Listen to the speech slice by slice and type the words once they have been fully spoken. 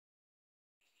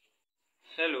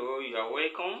Hello, you are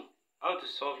welcome. How to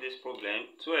solve this problem?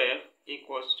 12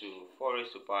 equals to 4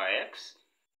 raised to power x.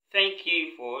 Thank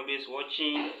you for always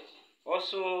watching.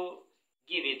 Also,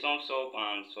 give a thumbs up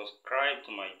and subscribe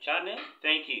to my channel.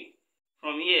 Thank you.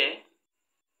 From here,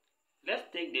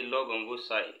 let's take the log on both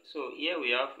sides. So here we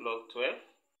have log 12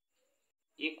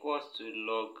 equals to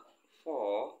log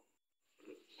 4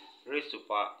 raised to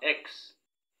power x.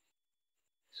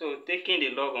 So taking the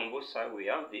log on both sides, we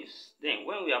have this. Then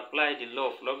when we apply the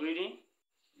law of logarithm,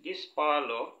 this power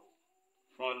law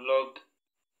from log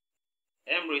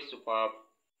m raised to power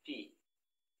p,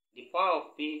 the power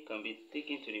of p can be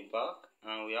taken to the back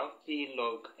and we have p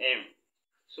log m.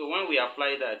 So when we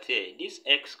apply that here, this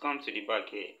x comes to the back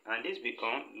here and this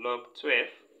becomes log 12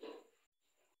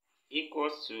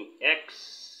 equals to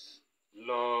x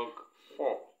log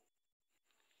 4.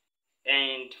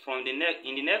 And from in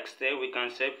the next step, we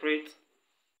can separate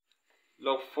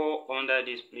log 4 under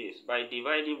this place by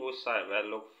dividing both sides by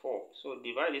log 4. So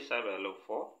divide this side by log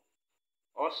 4.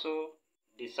 Also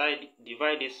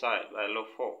divide this side by log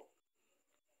 4.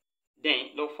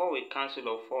 Then log 4 will cancel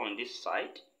log 4 on this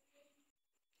side.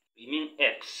 We mean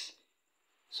x.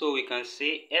 So we can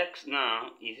say x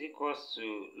now is equals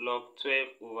to log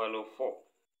 12 over log 4.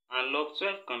 And log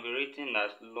 12 can be written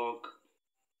as log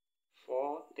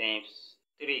 4 times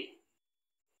 3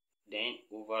 then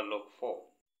over log 4.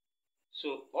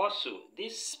 So also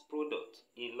this product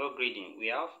in logarithm, we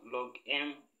have log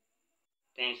m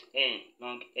times n,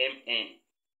 log mn.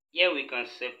 Here we can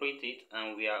separate it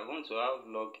and we are going to have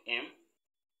log m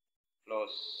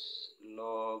plus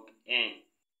log n.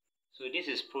 So this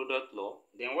is product law.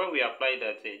 Then when we apply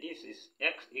that, this is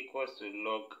x equals to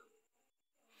log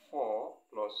 4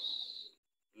 plus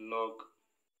log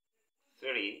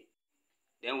 3.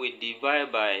 Then we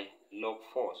divide by log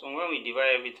 4. So when we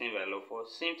divide everything by log 4,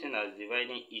 same thing as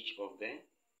dividing each of them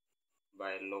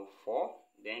by log 4.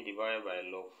 Then divide by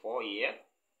log 4 here.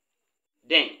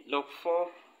 Then log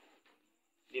 4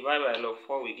 divided by log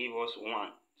 4 will give us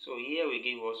 1. So here we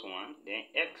give us 1. Then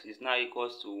x is now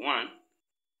equals to 1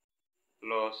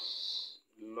 plus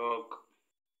log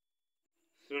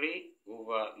 3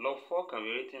 over log 4 can be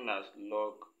written as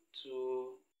log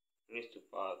 2 raised to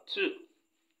power 2.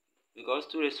 Because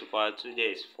 2 raised to power 2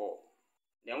 there is 4.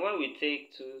 Then when we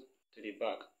take 2 to the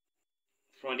back,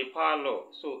 from the power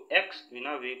law, so x will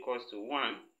now be equals to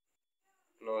 1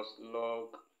 plus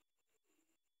log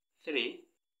 3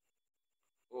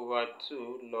 over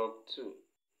 2 log 2.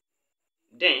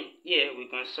 Then here we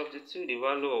can substitute the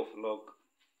value of log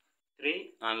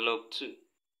 3 and log 2.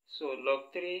 So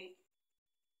log 3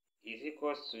 is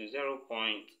equals to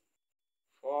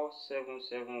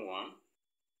 0.4771.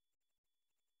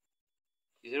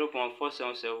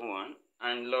 0.4771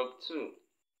 and log 2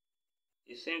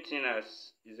 is same thing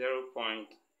as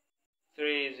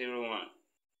 0.301.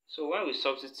 So when we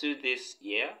substitute this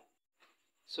here,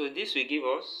 so this will give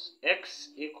us x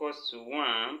equals to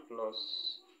 1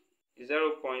 plus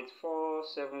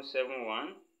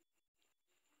 0.4771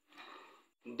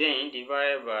 then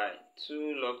divided by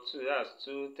 2 log 2, that's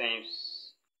 2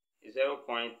 times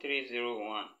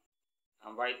 0.301.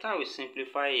 And by the time we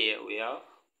simplify here, we have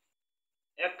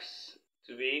x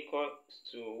to be equal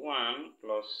to 1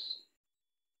 plus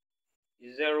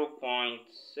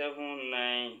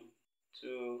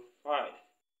 0.7925.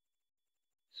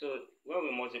 So when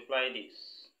we multiply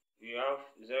this, we have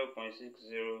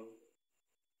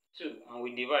 0.602 and we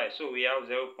divide, so we have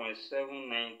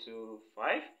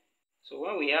 0.7925. So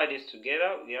when we add this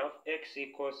together, we have x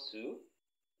equals to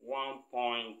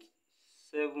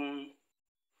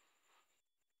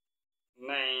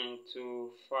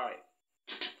 1.7925.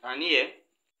 And here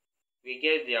we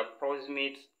get the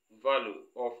approximate value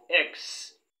of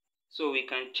x. So we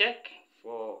can check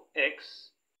for x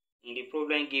in the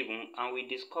problem given and we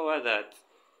discover that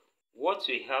what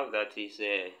we have, that is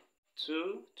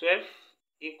 12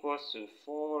 equals to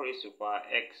 4 raised to power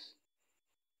x.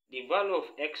 The value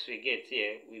of x we get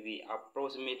here will be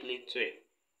approximately 12.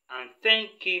 And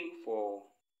thank you for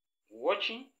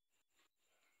watching.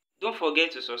 Don't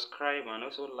forget to subscribe and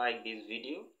also like this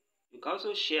video. You can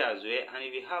also share as well, and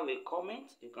if you have a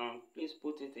comment, you can please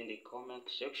put it in the comment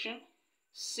section.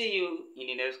 See you in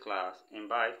the next class and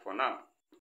bye for now.